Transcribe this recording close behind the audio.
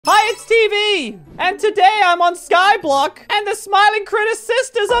Hi, it's TeeVee! And today I'm on Skyblock, and the Smiling Critter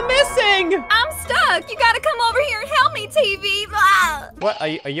sisters are missing! I'm stuck! You gotta come over here and help me, TeeVee! Blah. What,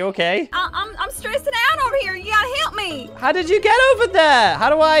 are you okay? I'm stressing out over here. You gotta help me! How did you get over there?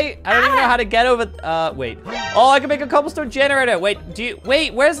 How do I don't even know how to get over, wait. Oh, I can make a cobblestone generator. Wait,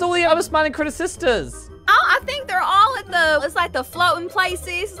 where's all the other Smiling Critter sisters? Oh, I think they're all at it's like the floating places.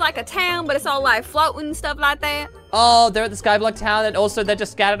 It's like a town, but it's all like floating and stuff like that. Oh, they're at the Skyblock town, and also they're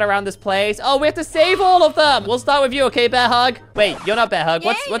just scattered around this place. Oh, we have to save all of them. We'll start with you, okay, Bear Hug? Wait, you're not Bear Hug.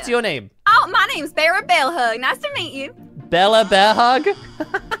 Yeah. What's your name? Oh, my name's Bella Bear Hug. Nice to meet you. Bella Bear Hug?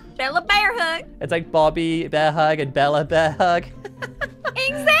 Bella Bear Hug. It's like Bobby Bear Hug and Bella Bear Hug.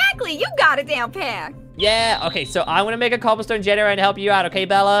 Exactly. You got it down pat. Yeah, okay, so I'm gonna make a cobblestone generator and help you out, okay,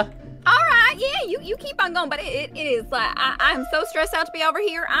 Bella? All right, yeah, you keep on going, but it is like I'm so stressed out to be over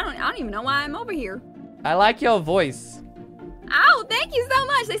here. I don't even know why I'm over here. I like your voice. Oh, thank you so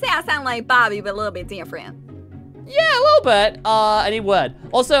much. They say I sound like Bobby, but a little bit different. Yeah, a little bit. Any word.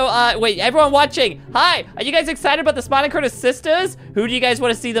 Also, wait, everyone watching. Hi, are you guys excited about the Smiling Critter sisters? Who do you guys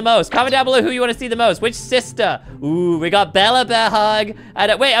want to see the most? Comment down below who you want to see the most. Which sister? Ooh, we got Bella Bear Hug.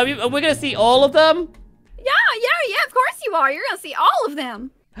 And wait, are we gonna see all of them? Yeah, of course you are. You're gonna see all of them.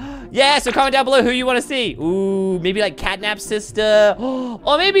 Yeah, so comment down below who you want to see. Ooh, maybe like Catnap's sister.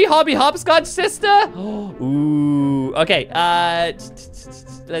 Or maybe Hobby Hopscotch's sister. Ooh, okay,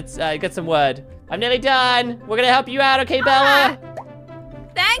 let's get some word. I'm nearly done. We're gonna help you out, okay, Bella?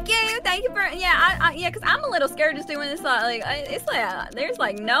 Thank you for, yeah, because I'm a little scared just doing this, it's like, there's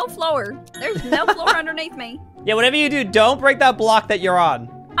like no floor. There's no floor underneath me. Yeah, whatever you do, don't break that block that you're on.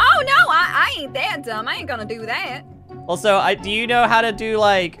 Oh, no, I ain't that dumb. I ain't gonna do that. Also, do you know how to do,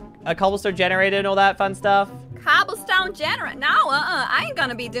 like, a cobblestone generator and all that fun stuff? Cobblestone generator? No, I ain't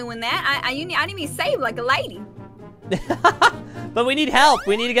gonna be doing that. I need to be saved like a lady. But we need help.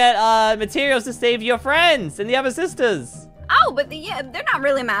 We need to get materials to save your friends and the other sisters. Oh, but yeah, they're not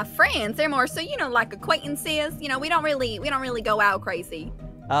really my friends. They're more so, like acquaintances. We don't really go out crazy.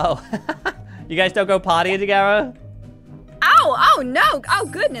 Oh, you guys don't go partying together? Oh no! Oh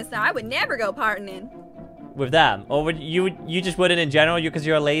goodness, no! I would never go partying. With them? Or would you just wouldn't in general, because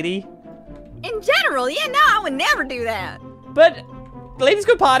you're a lady? In general, yeah, no, I would never do that. But ladies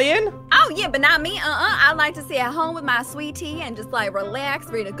go partying. Oh yeah, but not me. I like to stay at home with my sweet tea and just like relax,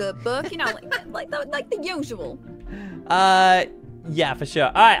 read a good book, like the usual. Yeah, for sure.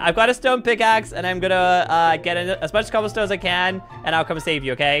 All right, I've got a stone pickaxe, and I'm gonna get as much cobblestone as I can, and I'll come and save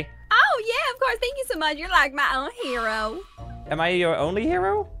you, okay? Oh yeah, of course. Thank you so much. You're like my own hero. Am I your only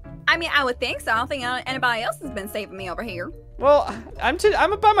hero? I mean, I would think so. I don't think anybody else has been saving me over here. Well, I'm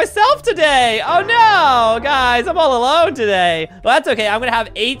by myself today. Oh no, guys, I'm all alone today. Well, that's okay. I'm gonna have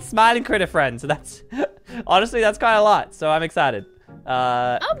 8 Smiling Critter friends. So that's honestly, that's quite a lot. So I'm excited.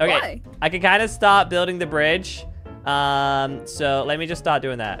 Oh boy. Okay, I can kind of start building the bridge. So let me just start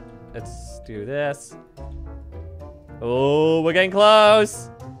doing that. Let's do this. Oh, we're getting close.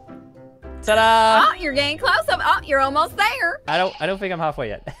 Ta-da! Oh, you're getting close. Oh, you're almost there. I don't think I'm halfway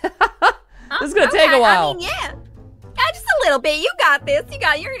yet. This is gonna take a while. I mean, yeah, just a little bit. You got this.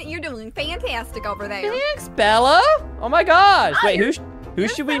 You're doing fantastic over there. Thanks, Bella. Oh my gosh. Oh, wait, who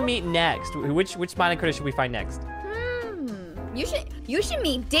should we meet next? Which Smiling Critter should we find next? You should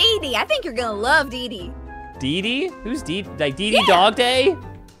meet Dee Dee. I think you're gonna love Dee Dee. Dee Dee? Who's Dee? Like Dee Dee Dog Day?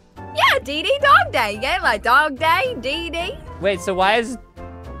 Yeah, Dee Dee Dog Day. Yeah, like Dog Day, Dee Dee. Wait, so why is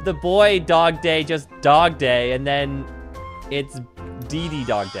the boy Dog Day just Dog Day, and then it's Dee Dee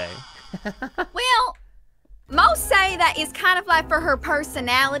Dog Day? Well, most say that it's kind of like for her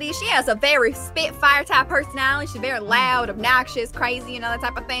personality. She has a very Spitfire type personality. She's very loud, obnoxious, crazy, that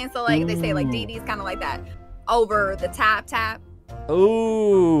type of thing. So like they say like Dee Dee's kind of like that over the top type.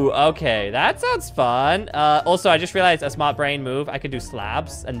 Ooh, okay, that sounds fun. Also, I just realized a smart brain move. I could do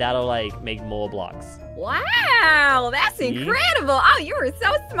slabs, and that'll like make more blocks. Wow, that's incredible. Oh, you were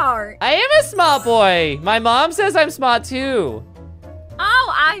so smart. I am a smart boy. My mom says I'm smart too.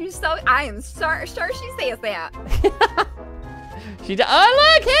 Oh, I am sure she says that.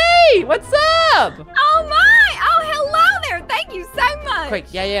 Oh, look, hey, what's up? Oh my, oh, hello there. Thank you so much. Quick,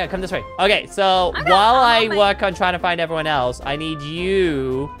 yeah, come this way. Okay, so while I work on trying to find everyone else, I need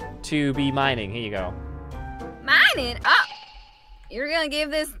you to be mining. Here you go. Mining? Oh, you're gonna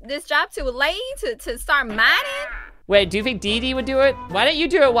give this job to a lady to start mining? Wait, do you think Dee Dee would do it? Why don't you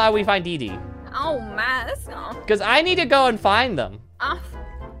do it while we find Dee Dee? Oh my, that's not. Because I need to go and find them.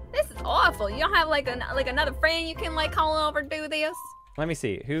 This is awful. You don't have like another friend you can like call over to do this? Let me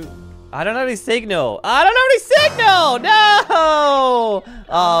see. Who? I don't have any signal. No!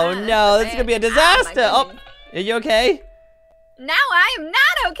 Oh no, this is gonna be a disaster. Oh, are you okay? Now I am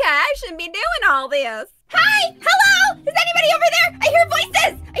not okay. I shouldn't be doing all this. Hi! Hello! Is anybody over there? I hear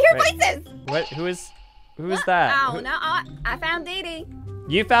voices! I hear voices! What? Who is that? Oh, no. I found Dee.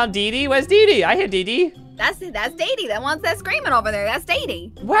 You found Dee? Where's Dee? I hear Dee. That's Dee. That one's that screaming over there. That's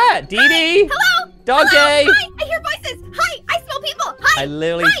Dee. What? Dee? Hello? Dog day. Hi! I hear voices. Hi! I smell people. Hi! I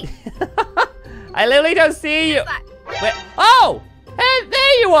literally... Hi. I literally don't see you. Hi. Wait. Oh! Hey,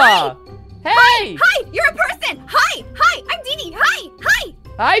 there you are! Hey! Hi! You're a person! Hi! I'm Dee. Hi!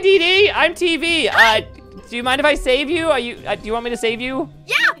 Hi, Dee. I'm TeeVee. Do you mind if I save you? Do you want me to save you?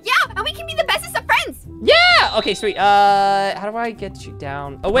 Yeah! And we can be the bestest of friends! Yeah! Okay, sweet. How do I get you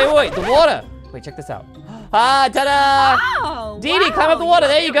down? Oh, wait, the water. Wait, check this out. Ah, ta-da! Oh, Dee, climb up the water.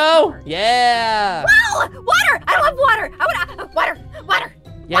 There you go. Yeah. Wow! Water! I love water! I want water!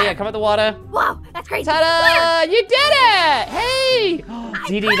 Yeah, come up the water. Wow, that's crazy. Ta-da! You did it! Hey!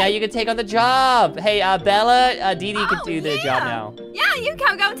 Dee, now you can take on the job. Hey, Bella, Dee can do the job now. Yeah, you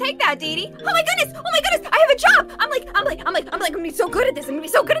can go and take that, Dee. Oh my goodness! I have a job! I'm gonna be so good at this. I'm gonna be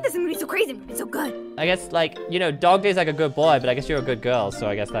so crazy. I'm gonna be so good. I guess, like, you know, Dog Day's like a good boy, but I guess you're a good girl, so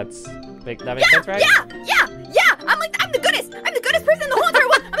I guess that makes sense, right? Yeah! I'm the goodest! I'm the goodest person in the whole entire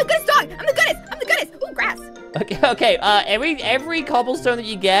world! I'm the goodest dog! I'm the goodest! Ooh, grass! Okay, every cobblestone that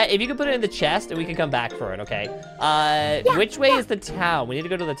you get, if you can put it in the chest, and we can come back for it, okay? Which way is the town? We need to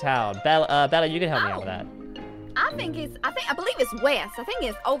go to the town. Bella, you can help me out with that. I believe it's west. I think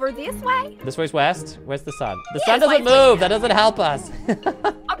it's over this way. This way's west? Where's the sun? The sun doesn't move. That doesn't help us.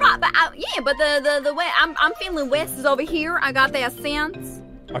 All right, but the way I'm feeling west is over here. I got that sense.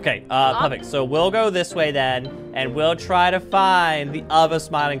 Okay, perfect. So we'll go this way then, and we'll try to find the other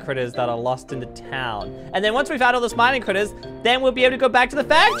smiling critters that are lost in the town. And then once we found all the smiling critters, then we'll be able to go back to the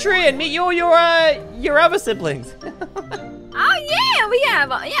factory and meet your other siblings. Oh yeah, we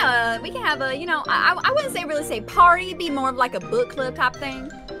can have a, you know, I wouldn't really say party. It'd be more of like a book club type thing.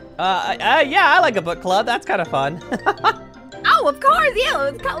 Yeah, I like a book club. That's kind of fun. Oh, of course, yeah.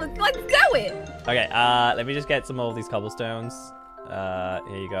 Let's go it. Okay, let me just get some more of these cobblestones.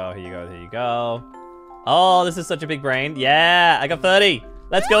 Here you go. Oh, this is such a big brain. Yeah, I got 30.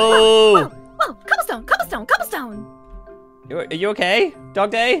 Let's go. Whoa, cobblestone. Are you okay,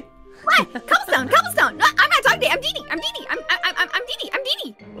 Dog Day? What? Cobblestone. No, I'm not Dog Day. I'm Dee. I'm Dee.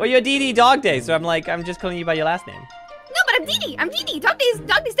 Well, you're Dee Dog Day, so I'm just calling you by your last name. No, but I'm Dee. Dog Day's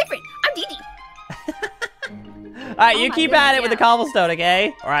different. I'm Dee. All right, you keep at it with the cobblestone,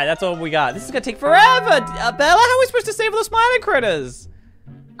 okay? All right, that's all we got. This is gonna take forever. Bella, how are we supposed to save all the smiling critters?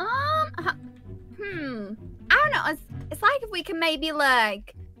 I don't know. It's like if we can maybe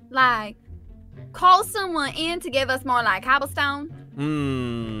like call someone in to give us more like cobblestone.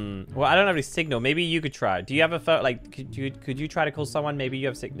 Well, I don't have any signal. Maybe you could try. Do you have a phone? Like, could you try to call someone? Maybe you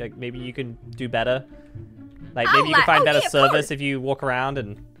have like, maybe you can do better. Like, maybe you can find better service if you walk around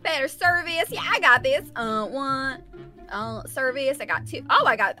and. Better service. Yeah, I got this. Service. I got 2. Oh,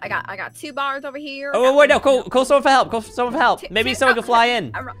 I got 2 bars over here. Oh, wait, no. Call someone for help. Maybe someone can fly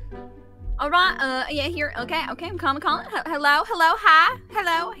in. All right. Yeah, here. Okay. I'm calling. Hello. Hi.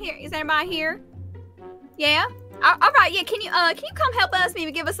 Hello. Here. Is anybody here? Yeah. All right. Yeah. Can you come help us?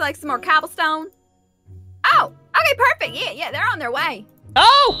 Maybe give us like some more cobblestone. Oh. Okay. Perfect. Yeah. They're on their way.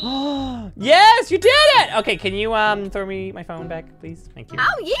 Oh! Yes, you did it! Okay, can you throw me my phone back, please? Thank you.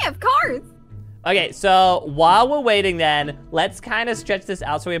 Oh, yeah, of course. Okay, so while we're waiting then, let's kind of stretch this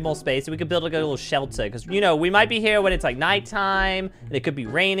out so we have more space and we can build like a little shelter. Because, you know, we might be here when it's like nighttime, and it could be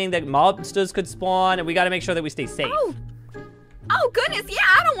raining, the monsters could spawn, and we got to make sure that we stay safe. Oh goodness, yeah,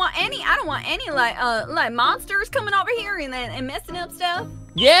 I don't want any like monsters coming over here and messing up stuff.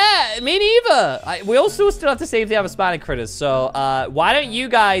 Yeah, me neither. We also still have to save the other spawning critters. So why don't you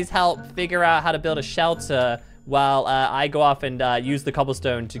guys help figure out how to build a shelter while I go off and use the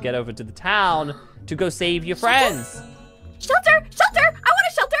cobblestone to get over to the town to go save your friends. Shelter! I want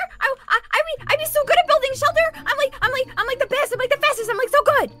a shelter! I'd be so good at building shelter. I'm like the best. I'm like the fastest. I'm like so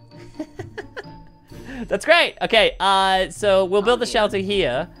good. That's great. Okay, so we'll build the shelter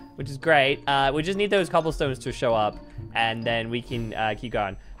here, which is great. We just need those cobblestones to show up, and then we can keep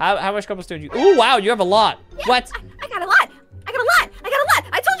going. How much cobblestone do you? Oh wow, you have a lot. Yeah, what? I got a lot. I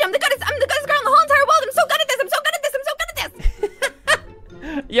told you I'm the goodest girl in the whole entire world. I'm so good at this.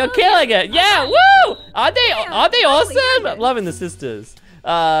 You're killing it. Yeah, woo! Aren't they awesome? I'm loving the sisters.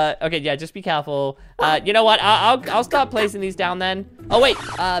 Okay, yeah, just be careful. You know what? I'll start placing these down then. Oh wait,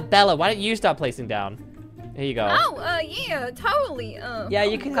 Bella, why don't you start placing down? Here you go. Oh, yeah, totally. Yeah,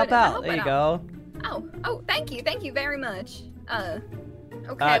 you can help out. There you go. Oh, thank you very much.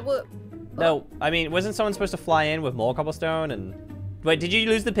 Okay, well. No, I mean, wasn't someone supposed to fly in with more cobblestone and? Wait, did you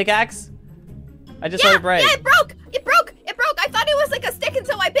lose the pickaxe? I just heard it break. Yeah, it broke. I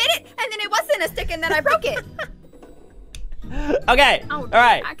until I bit it, and then it wasn't a stick, and then I broke it. Okay. Oh, all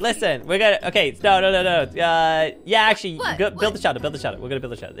right. actually. Listen, we're gonna. Okay. No. Yeah. Actually, What? build the shelter. Build the shelter. We're gonna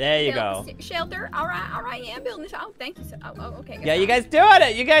build the shelter. There you go. Shelter. All right. Yeah, I'm building the shelter. Oh, thank you. Okay. Yeah, you guys doing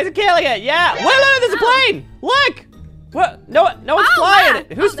it. You guys are killing it. Yeah. Wait, look, there's a plane. Look. What? No one's flying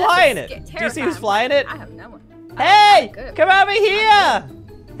it. Who's flying it? Do you see who's flying it? I have no one. Hey, come over here.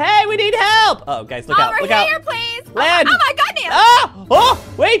 Hey, we need help. Oh, guys, look out. Look out. Over here, please. Land. Oh my goodness.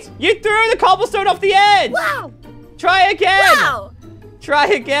 Oh, wait. You threw the cobblestone off the edge. Wow. Try again. Wow. Try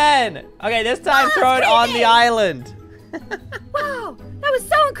again. Okay, this time throw it on the island. Wow, that was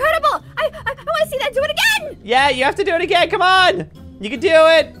so incredible. I want to see that. Do it again. Yeah, you have to do it again. Come on. You can do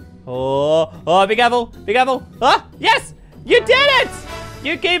it. Oh, be careful. Be careful. Ah, yes, you did it.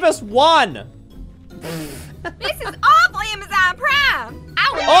 You gave us 1. This is awful, Amazon Prime.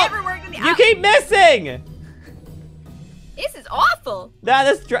 I will never work in the You keep missing. This is awful.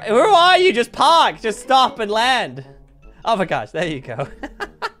 Who are you? Just park. Just stop and land. Oh my gosh, there you go.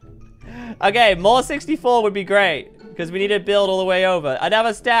 Okay, more 64 would be great because we need to build all the way over.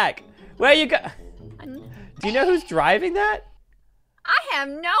 Another stack. Where you go? Do you know who's driving that? I have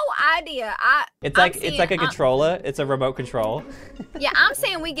no idea. It's like a controller. It's a remote control. Yeah, I'm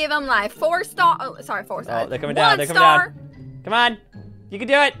saying we give them like 4 star. Oh, sorry, 4 stars. Oh, they're coming down. They're coming down. Come on, you can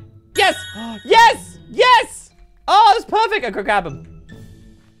do it. Yes, yes, yes. Oh, that's perfect. I could grab him.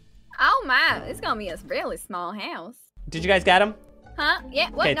 Oh my, it's gonna be a really small house. Did you guys get him? Huh? Yeah.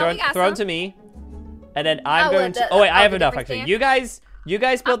 What? Okay, No, we got throw some. him to me, and then I'm going to. the- Oh wait, I have the enough different actually. stand? You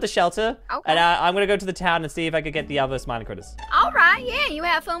guys build the shelter, Okay. and I'm gonna go to the town and see if I could get the other smiling critters. All right. Yeah, you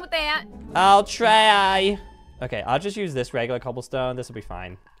have fun with that. I'll try. Okay, I'll just use this regular cobblestone. This will be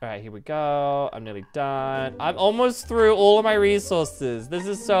fine. All right, here we go. I'm nearly done. I'm almost through all of my resources. This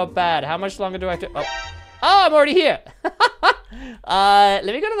is so bad. How much longer do I have to? Oh, I'm already here. Let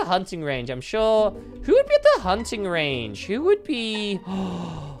me go to the hunting range. I'm sure. Who would be at the hunting range? Who would be?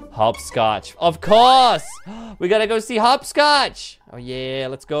 Hopscotch. Of course. We gotta go see Hopscotch. Oh yeah,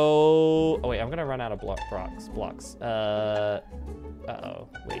 let's go. Oh wait, I'm gonna run out of blocks. Uh-oh.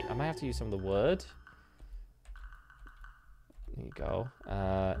 Wait, I might have to use some of the wood. There you go.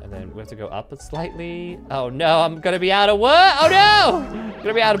 And then we have to go up it slightly. Oh no, I'm gonna be out of wood. Oh no! I'm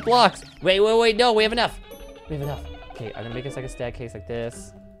gonna be out of blocks. Wait, no, we have enough. Okay, I'm gonna make us like a staircase like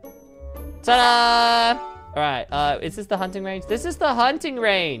this. Ta-da! All right, is this the hunting range? This is the hunting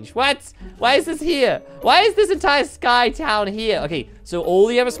range. What? Why is this here? Why is this entire sky town here? Okay, so all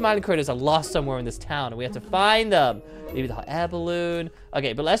the other smiling critters are lost somewhere in this town, and we have to find them. Maybe the hot air balloon.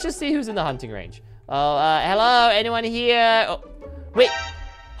 Okay, but let's just see who's in the hunting range. Oh, hello, anyone here? Oh, wait,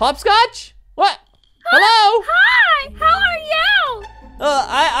 Hopscotch? What? Hello? Hi. How are you?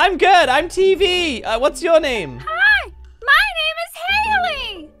 I'm good. I'm TeeVee. What's your name? Hi. My name is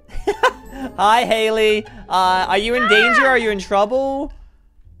Haley. Hi, Haley. Are you in danger? Are you in trouble?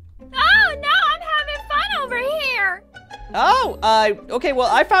 Oh no, I'm having fun over here. Oh, okay. Well,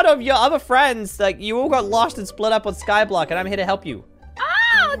 I found out of your other friends. Like, you all got lost and split up on Skyblock, and I'm here to help you.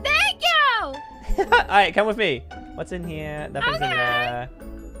 Oh, thank you. All right, come with me. What's in here? Nothing's in there.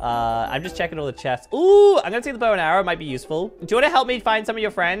 I'm just checking all the chests. Ooh, I'm gonna take the bow and arrow. It might be useful. Do you want to help me find some of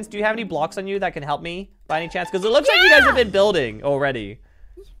your friends? Do you have any blocks on you that can help me by any chance? Because it looks like you guys have been building already.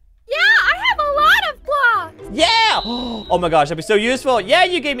 Yeah, I have a lot of blocks. Yeah! Oh my gosh, that'd be so useful. Yeah,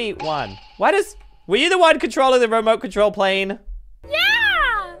 you gave me 1. Were you the one controlling the remote control plane?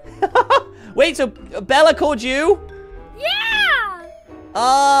 Yeah. Wait, so Bella called you? Yeah.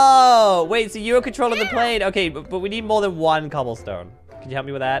 Oh, wait, so you were controlling the plane. Okay, but we need more than 1 cobblestone. Can you help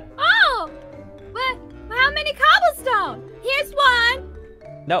me with that? Oh, well, how many cobblestone? Here's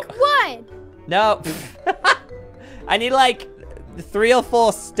 1. No. Wood. No. I need like 3 or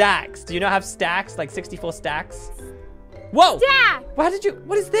 4 stacks. Do you not have stacks? Like 64 stacks? Whoa! Stack. What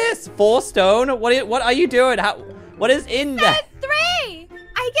is this? 4 stone? What are you doing? What is in that? 3.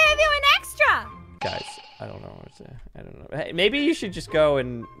 I gave you an extra. Guys, I don't know. I don't know. Hey, maybe you should just go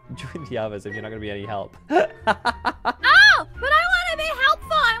and join the others if you're not gonna be any help. Oh, but I want to be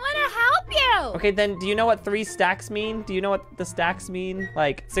helpful. I want to help you. Okay, then do you know what 3 stacks mean? Do you know what the stacks mean?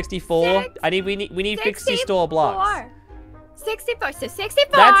 Like 64? We need 60 store blocks. 64. So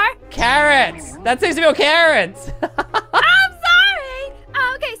 64. That's carrots. That's 64 carrots. I'm sorry.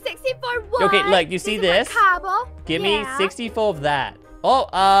 Okay, 64 wood. Okay, look, you see this? Cobble. Give me Yeah. 64 of that. Oh,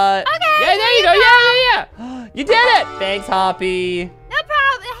 Okay. yeah, there you go. Yeah. You did it. Thanks, Hoppy. No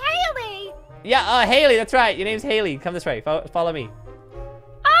problem. Haley. Yeah, Haley, that's right. Your name's Haley. Come this way. Follow me.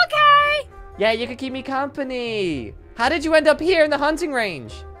 Okay. Yeah, you can keep me company. How did you end up here in the hunting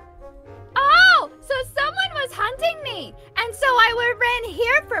range? Oh, so someone was hunting me, And so I ran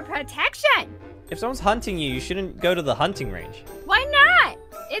here for protection. If someone's hunting you, you shouldn't go to the hunting range. Why not?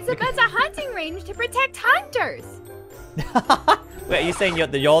 It's a hunting range to protect hunters. Wait, are you saying you're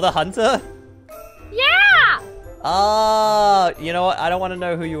the hunter? Yeah. Oh, you know what? I don't want to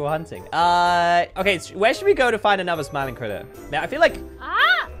know who you were hunting. Okay, so where should we go to find another smiling critter? Now, I feel like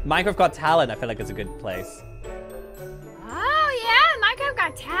Minecraft Got Talent, I feel like is a good place. Oh, yeah, Minecraft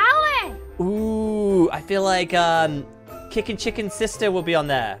Got Talent. Ooh, I feel like Kickin' Chicken Sister will be on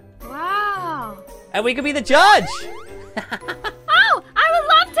there. Wow. And we could be the judge. Oh, I would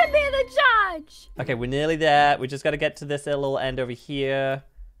love to be the judge. Okay, we're nearly there. We just got to get to this little end over here.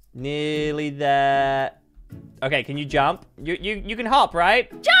 Nearly there. Okay, can you jump? You can hop,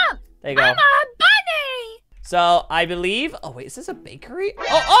 right? Jump! There you go. I'm a bunny! So, I believe... Oh, wait, is this a bakery?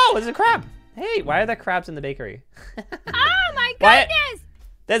 Oh, there's a crab. Hey, why are there crabs in the bakery? Oh, my goodness!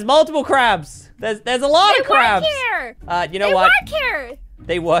 There's multiple crabs. There's a lot of crabs. They work here. You know what? They work here.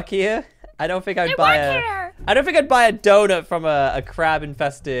 They work here? I don't think I'd buy a donut from a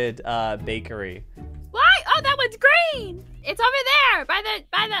crab-infested bakery. Why? Oh, that one's green. It's over there by the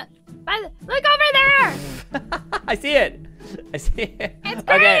look over there. I see it. It's green.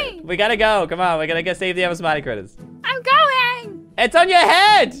 Okay, we gotta go. Come on, we gotta save the other smiley critters. I'm going. It's on your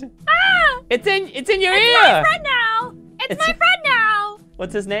head. Ah! It's in your ear. It's my friend now. It's my friend now.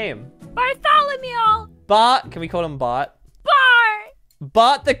 What's his name? Bartholomew. Bart. Can we call him Bart? Bart.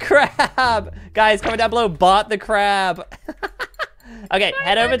 Bart the crab. Guys, comment down below. Bart the crab. Okay,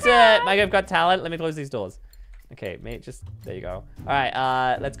 head over to Minecraft Got Talent. Let me close these doors. Okay, mate, there you go. All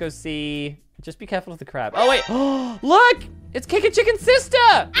right, let's go see. Just be careful of the crab. Oh, wait. Look! It's Kickin' Chicken Sister!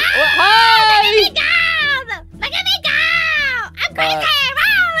 Hi! Look at me go! Look at me go! I'm crazy!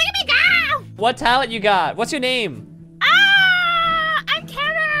 Wow, look at me go! What talent you got? What's your name? I'm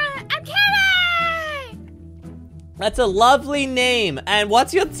Carrie! I'm Carrie! That's a lovely name. And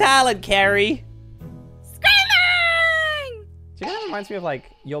what's your talent, Carrie? Screaming! Do you know that reminds me of,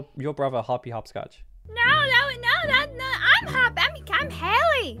 like, your brother, Hoppy Hopscotch? No, I'm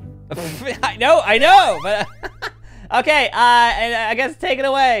Haley. I know, but okay, and I guess take it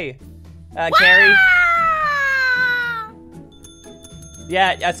away, Carrie.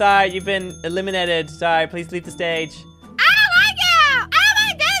 Yeah, sorry, you've been eliminated. Sorry, please leave the stage. I don't like you. I don't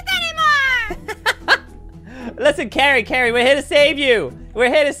like this anymore. Listen, Carrie, we're here to save you. We're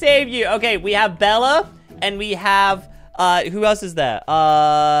here to save you. Okay, we have Bella, and we have who else is there?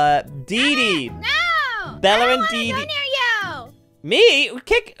 Dee. No. Bella and Dee. Me?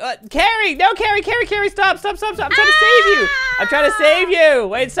 Carrie! No, Carrie, stop! I'm trying to save you! I'm trying to save you!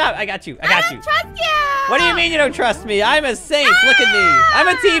 Wait, stop! I got you. I don't trust you! What do you mean you don't trust me? I'm a saint! Look at me! I'm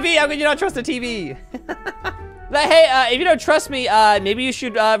a TV! How could you not trust a TV? But hey, if you don't trust me, maybe you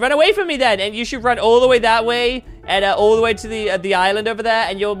should run away from me then, and you should run all the way that way, and all the way to the island over there,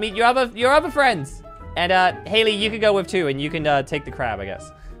 and you'll meet your other friends. And Haley, you can go with too, and you can take the crab, I guess.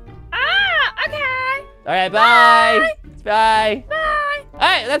 Okay. All right, bye. Bye. Bye. All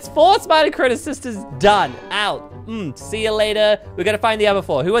right, that's 4 Smiley Critter Sisters done. Out. See you later. We gotta find the other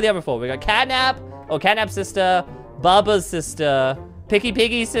 4. Who are the other 4? We got Catnap's sister, Bubba's sister, Picky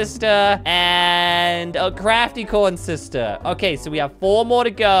Piggy's sister, and Crafty Corn's sister. Okay, so we have 4 more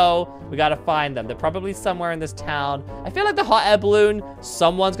to go. We gotta find them. They're probably somewhere in this town. I feel like the hot air balloon,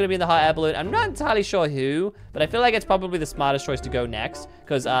 someone's gonna be in the hot air balloon. I'm not entirely sure who, but I feel like it's probably the smartest choice to go next.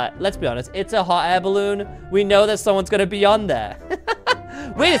 Because, let's be honest, it's a hot air balloon. We know that someone's gonna be on there.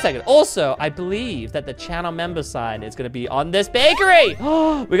 Wait a second. Also, I believe that the channel member sign is gonna be on this bakery.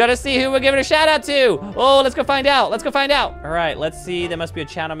 We gotta see who we're giving a shout out to. Oh, let's go find out. All right, let's see. There must be a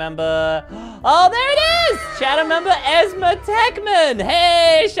channel member. Oh, there it is. Channel member Esma Techman.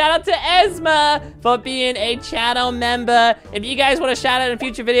 Hey, shout out to Esma for being a channel member. If you guys want a shout out in a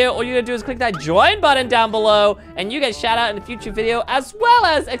future video, all you gotta do is click that join button down below, and you get shout out in a future video, as well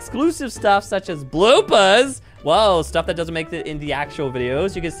as exclusive stuff such as bloopers. Whoa, stuff that doesn't make it in the actual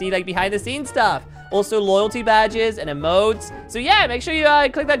videos. You can see like behind the scenes stuff. Also loyalty badges and emotes. So yeah, make sure you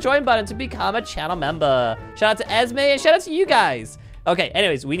click that join button to become a channel member. Shout out to Esme and shout out to you guys. Okay,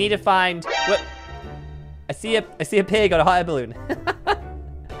 anyways, we need to find what I see a pig on a hot air balloon.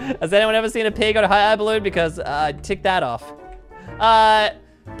 Has anyone ever seen a pig on a hot air balloon? Because tick that off.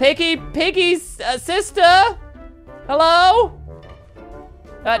 Piggy's sister. Hello?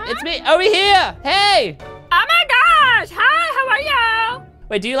 It's me over here. Hey. Oh my gosh! Hi, how are you?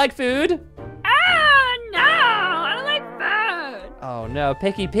 Wait, do you like food? No, I don't like food. Oh no,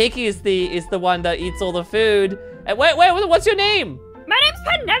 Picky is the one that eats all the food. And wait, what's your name? My name's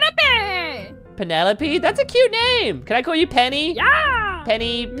Penelope. Penelope? That's a cute name. Can I call you Penny? Yeah.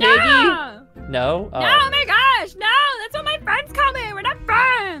 Penny Piggy? No. No? Oh. No, oh my gosh, no, that's not my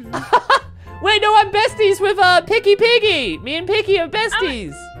besties with Picky Piggy. Me and Picky are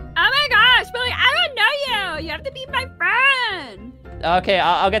besties. Oh my gosh, but like, I don't know you. You have to be my friend. Okay,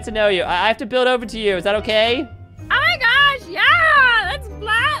 I'll get to know you. I have to build over to you. Is that okay? Oh my gosh, yeah. Let's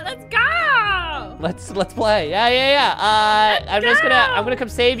play. Let's go. Let's play. Yeah. I'm gonna come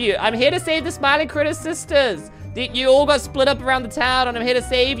save you. I'm here to save the Smiling Critter sisters. You all got split up around the town, and I'm here to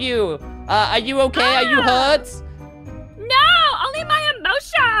save you. Are you okay? Are you hurt? No, only my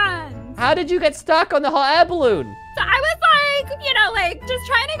emotions. How did you get stuck on the hot air balloon? So I was like, you know, like just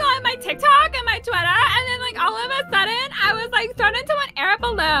trying to go on my TikTok and my Twitter, and then like all of a sudden I was like thrown into an air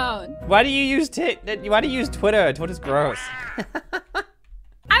balloon. Why do you use Twitter? Twitter's gross.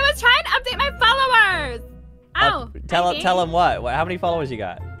 I was trying to update my followers. Tell them what? How many followers you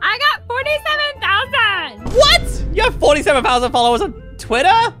got? I got 47,000. What? You have 47,000 followers on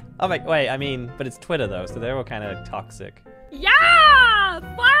Twitter? Oh my, wait, I mean, but it's Twitter though, so they're all kind of toxic. Yeah,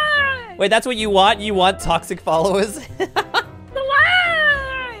 fine. Wait, that's what you want? You want toxic followers? Fine.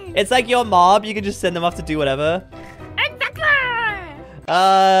 It's like your mob, you can just send them off to do whatever. Exactly.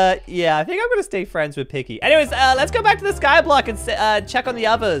 Yeah, I think I'm gonna stay friends with Picky. Anyways, let's go back to the Skyblock and check on the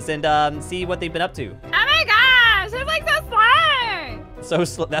others and see what they've been up to. Oh my gosh, it's like so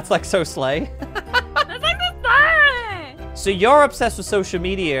slay. That's like so slay. That's like so slay. So you're obsessed with social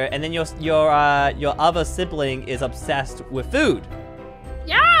media, and then your other sibling is obsessed with food.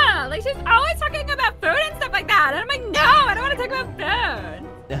 Yeah, like she's always talking about food and stuff like that. And I'm like, no, I don't want to talk about food.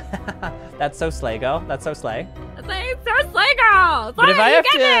 That's so slay, girl. That's so slay. It's like so slay, girl. But if I have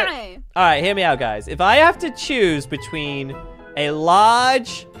to, all right, hear me out, guys. If I have to choose between a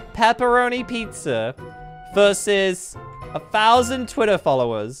large pepperoni pizza versus 1,000 Twitter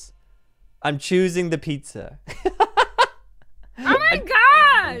followers, I'm choosing the pizza. Oh my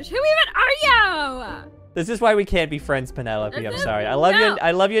gosh! Who even are you? This is why we can't be friends, Penelope. I'm sorry. I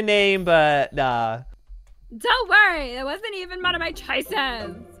love your name, but nah. Don't worry. That wasn't even one of my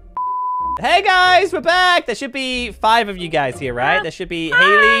choices. Hey guys, we're back. There should be 5 of you guys here, right? There should be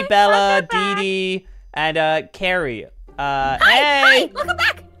Haley, Bella, Dee Dee, and Carrie. Hi, hey. Welcome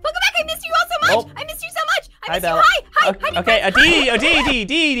back. Welcome back. I missed you all so much. I missed you so much. I missed Bella. you. Hi. Okay,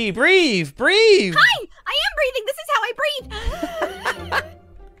 Dee, breathe. Hi. I am breathing. This is how I breathe.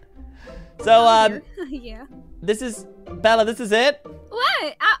 So, yeah. this is Bella. This is it.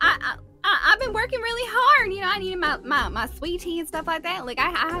 What? I've been working really hard. You know, I needed my sweet tea and stuff like that. Like I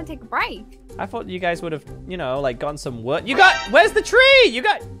had to take a break. I thought you guys would have, you know, like gotten some wood. Where's the tree? You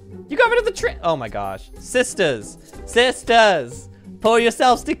got rid of the tree. Oh my gosh, sisters, pull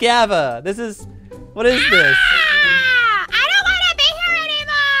yourselves together. What is this? I don't want to be here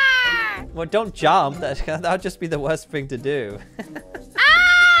anymore. Well, don't jump. That would just be the worst thing to do.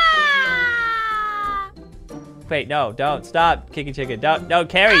 Wait, no, don't. Stop, Kiki Chicken. Don't, no,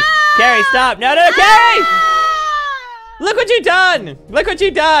 Carrie. Carrie, stop. No, Carrie! Look what you've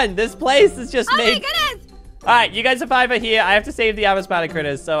done. This place is just made. Oh my goodness. All right, you guys survive here. I have to save the other Smiling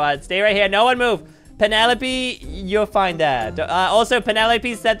Critters, so stay right here. No one move. Penelope, you're fine there. Also,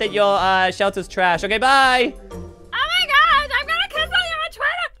 Penelope said that your shelter's trash. Okay, bye. Oh my gosh, I'm gonna cancel you on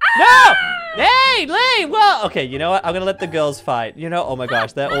Twitter. No! Hey, Lee! Well, okay, you know what? I'm gonna let the girls fight. You know, oh my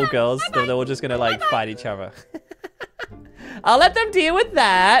gosh, they're all girls. They're all just gonna, like, fight each other. I'll let them deal with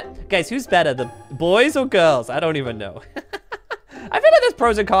that. Guys, who's better, the boys or girls? I don't even know. I feel like there's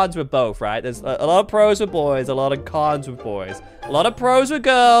pros and cons with both, right? There's a lot of pros with boys, a lot of cons with boys. A lot of pros with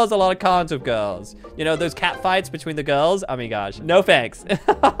girls, a lot of cons with girls. You know, those cat fights between the girls? Oh my gosh, no thanks.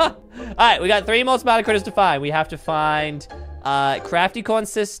 All right, we got 3 more Smiling Critters to find. We have to find Crafty Corn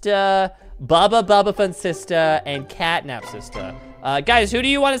Sister, Bubba Fun Sister, and Catnap Sister. Guys, who do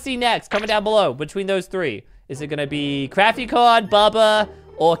you want to see next? Comment down below between those 3. Is it gonna be Crafty Corn, Bubba,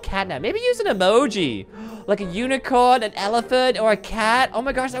 or Catnap? Maybe use an emoji. Like a unicorn, an elephant, or a cat. Oh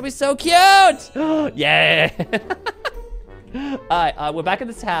my gosh, that'd be so cute. Yeah. All right, we're back in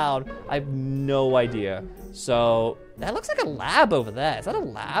the town. I have no idea. So that looks like a lab over there. Is that a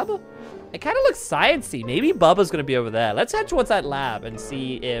lab? It kind of looks sciencey. Maybe Bubba's gonna be over there. Let's head towards that lab and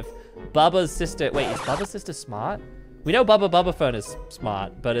see if Bubba's sister, wait, is Bubba's sister smart? We know Bubba Phone is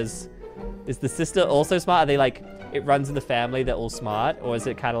smart, but is the sister also smart? Are they like, it runs in the family, they're all smart? Or is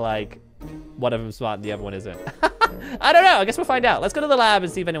it kind of like, one of them's smart and the other one isn't? I don't know, I guess we'll find out. Let's go to the lab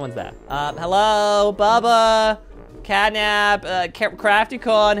and see if anyone's there. Hello, Bubba, Catnap, Crafty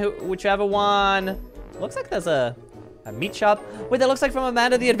Corn, whichever one. Looks like there's a meat shop. Wait, that looks like from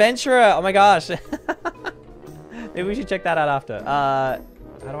Amanda the Adventurer. Oh my gosh. Maybe we should check that out after.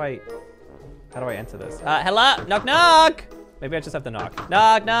 How do I enter this? Hello, knock, knock. Maybe I just have to knock.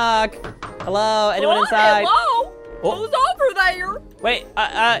 Knock, knock. Hello, anyone inside? Hello. Oh. Who's over there? Wait,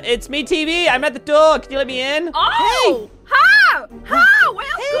 it's me, TeeVee. I'm at the door. Can you let me in? Oh! Hey! Hi! Hi! Well,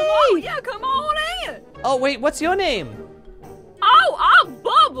 Hey! come on. Yeah, come on in. Oh, wait, what's your name? Oh, I'm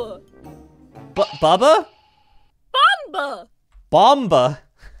Bubba. Bubba? Bumba. Bomba?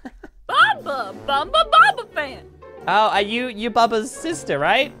 Bumba fan. Oh, are you Bubba's sister,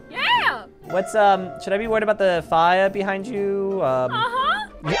 right? Yeah. What's, should I be worried about the fire behind you? Uh-huh.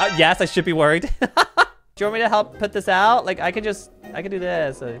 Yes, I should be worried. Do you want me to help put this out? Like, I could do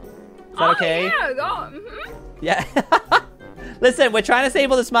this. Is that okay? Yeah, go. Mm-hmm. Yeah. Listen, we're trying to save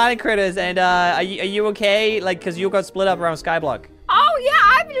all the smiling critters, and are you okay? Like, cause you got split up around Skyblock. Oh yeah,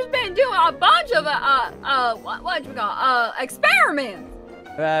 I've just been doing a bunch of what you call experiments.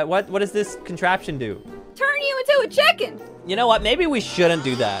 What does this contraption do? Turn you into a chicken. You know what? Maybe we shouldn't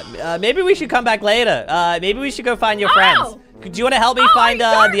do that. Maybe we should come back later. Maybe we should go find your friends. Do you want to help me find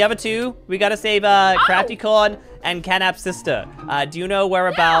the other two? We gotta save Crafty Corn and Catnap's sister. Do you know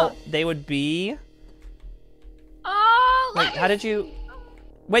whereabout they would be? Wait, how did you?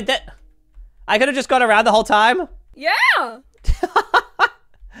 Wait, I could have just gone around the whole time? Yeah.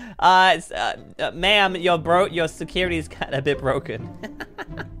 Ma'am, your security's kind of a bit broken.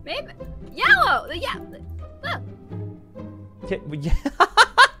 Maybe yellow. Yeah.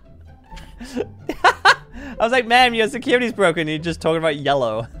 I was like, ma'am, your security's broken. You're just talking about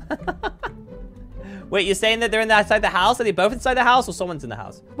yellow. Wait, you're saying that they're inside the house? Are they both inside the house or someone's in the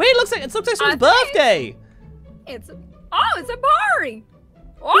house? Wait, it looks like someone's birthday. It's a party.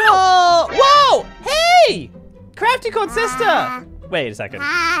 Whoa! Whoa! Hey! Crafty Corn's sister! Wait a second.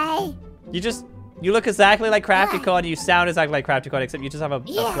 Hi. You look exactly like Crafty Corn, you sound exactly like Crafty Corn, except you just have a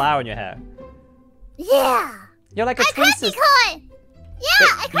flower in your hair. Yeah. You're like a twin sister. Corn. Yeah,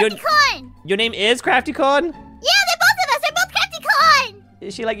 I Crafty Corn. Your name is Crafty Corn? Yeah, they're both of us. They're both Crafty Corn.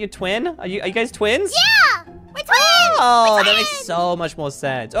 Is she like your twin? Are you guys twins? Yeah, we're twins. Oh, that makes so much more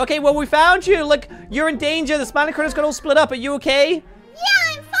sense. Okay, well, we found you. Look, you're in danger. The smiling critters got all split up. Are you okay? Yeah,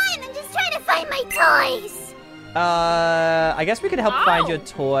 I'm fine. I'm just trying to find my toys. I guess we could help find your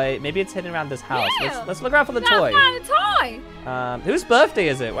toy. Maybe it's hidden around this house. Yeah. Let's look around for the toy. Find a toy. Whose birthday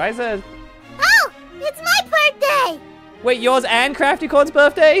is it? Why is it? Oh, it's my birthday. Wait, yours and Crafty Corn's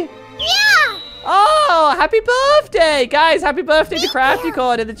birthday? Yeah. Oh, happy birthday! Guys, happy birthday to Crafty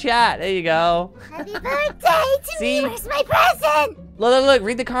Corn in the chat. There you go. Happy birthday to me. Where's my present? Look,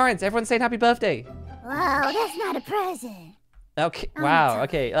 read the comments. Everyone's saying happy birthday. Wow, that's not a present. Okay, wow,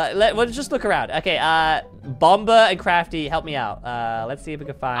 okay. Let's just look around. Okay, Bomba and Crafty, help me out. Let's see if we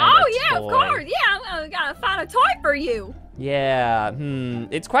can find a yeah, toy. of course. Yeah, I'm gonna find a toy for you. Yeah,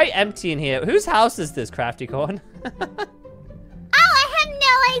 it's quite empty in here. Whose house is this, Crafty Corn? Oh, I have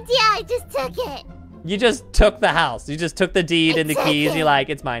no idea. I just took it. You just took the house. You just took the deed and the keys. You're like,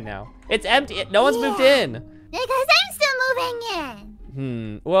 it's mine now. It's empty. No one's moved in. Because I'm still moving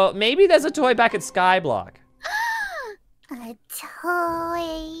in. Well, maybe there's a toy back at Skyblock. A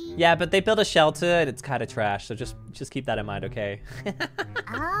toy. Yeah, but they built a shelter and it's kind of trash. So just keep that in mind, okay?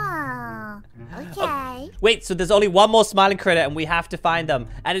 Oh, okay. Wait, so there's only one more smiling critter and we have to find them.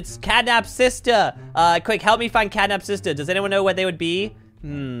 And it's Catnap's sister. Quick, help me find Catnap's sister. Does anyone know where they would be?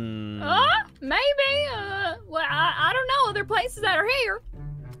 Maybe. Well, I don't know. There are places that are here.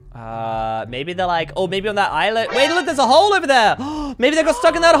 Maybe they're like, maybe on that island. Wait, look, there's a hole over there. Maybe they got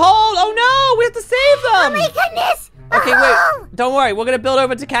stuck in that hole. Oh no, we have to save them. Oh my goodness. Okay, wait, don't worry. We're gonna build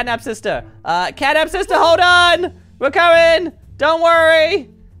over to Catnap's sister. Catnap's sister, hold on. We're coming. Don't worry.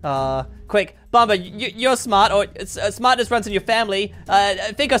 Quick, Bomba, you're smart, or smartness runs in your family.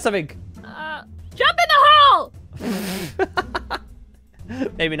 Think of something. Jump in the hole.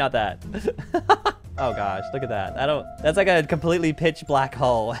 Maybe not that. Oh gosh, look at that. That's like a completely pitch black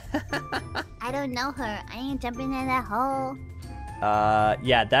hole. I don't know her. I ain't jumping in that hole.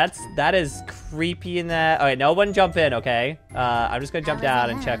 Yeah, that is creepy in there. Okay, no one jump in, okay? I'm just gonna jump down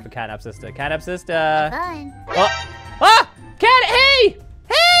and check for Catnap's sister. Catnap's sister. Fun.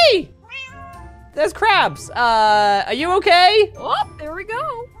 Hey! There's crabs. Are you okay? Oh, there we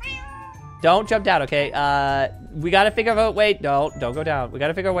go. Don't jump down, okay? We gotta figure out, wait, don't go down. We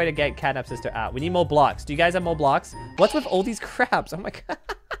gotta figure out a way to get Catnap's sister out. We need more blocks. Do you guys have more blocks? What's with all these crabs? Oh my god.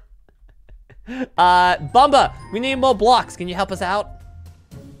 Bomba, we need more blocks. Can you help us out?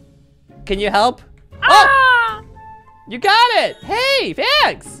 Can you help? Oh! You got it! Hey,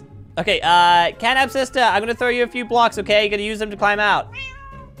 thanks! Okay, Catnap's sister, I'm gonna throw you a few blocks, okay? You're gonna use them to climb out.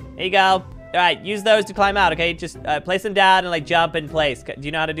 There you go. All right, use those to climb out, okay? Just place them down and like jump in place. Do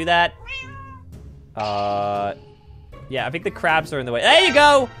you know how to do that? Yeah, I think the crabs are in the way. There you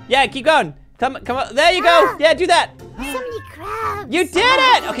go. Yeah, keep going. Come on. There you go. Yeah, do that. So many crabs. crabs. You did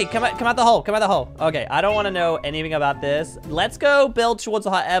it! Okay, come out the hole. Come out the hole. Okay, I don't want to know anything about this. Let's go build towards the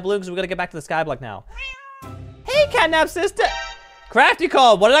hot air balloon because we're gonna get back to the skyblock now. Hey, catnap sister. Crafty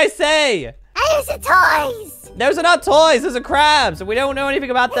call. What did I say? Those are toys. Those are not toys. Those are crabs. We don't know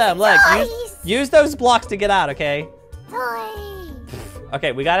anything about them. Look, use those blocks to get out. Okay. Toys.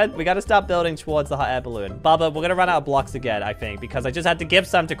 Okay, we gotta stop building towards the hot air balloon. Bubba, we're gonna run out of blocks again, I think, because I just had to give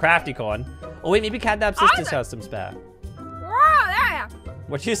some to Crafty Corn. Oh wait, maybe Catnap Sisters has some spare. Oh, there.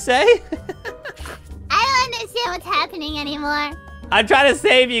 What'd you say? I don't understand what's happening anymore. I'm trying to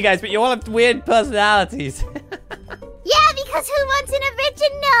save you guys, but you all have weird personalities. Yeah, because who wants an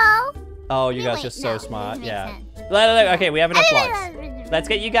original? Oh, you guys Wait, are so no, smart. this Yeah. makes sense. Look, okay, we have enough blocks. Let's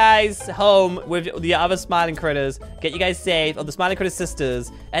get you guys home with the other smiling critters. Get you guys safe, or the smiling critter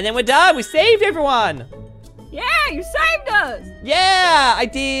sisters, and then we're done. We saved everyone. Yeah, you saved us. Yeah, I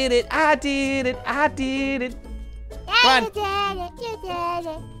did it. I did it. I did it. Yeah, Run. you did it. You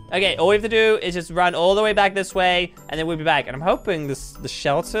did it. Okay, all we have to do is just run all the way back this way, and then we'll be back. And I'm hoping the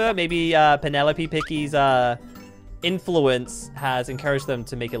shelter, maybe Penelope Picky's influence has encouraged them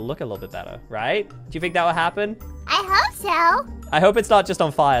to make it look a little bit better, right? Do you think that will happen? I hope so. I hope it's not just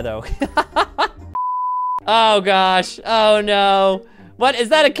on fire, though. Oh, gosh. Oh, no. What? Is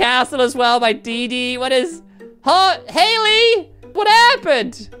that a castle as well by Dee Dee? What is... Huh? Haley? What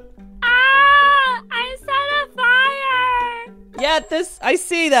happened? Ah, I set a fire. Yeah, I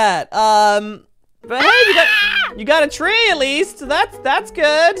see that. But hey, you got a tree at least. So that's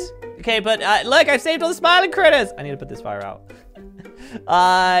good. Okay, but look, I've saved all the smiling critters. I need to put this fire out.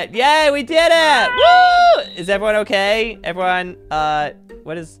 Yay, we did it! Woo! Is everyone okay? Everyone,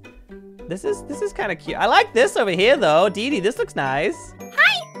 what is... This is kind of cute. I like this over here, though. Dee Dee, this looks nice.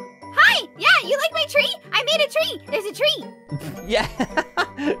 Hi. Yeah, you like my tree? I made a tree. There's a tree. Yeah.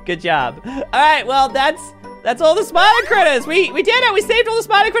 Good job. All right, well, that's all the smiling critters. We did it. We saved all the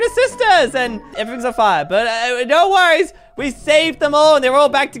smiling critter sisters, and everything's on fire. But no worries. We saved them all, and they're all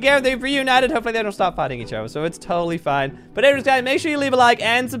back together. They've reunited. Hopefully, they don't stop fighting each other, so it's totally fine. But anyways, guys, make sure you leave a like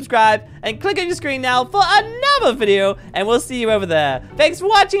and subscribe, and click on your screen now for another video, and we'll see you over there. Thanks for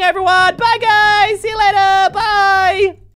watching, everyone. Bye, guys. See you later. Bye.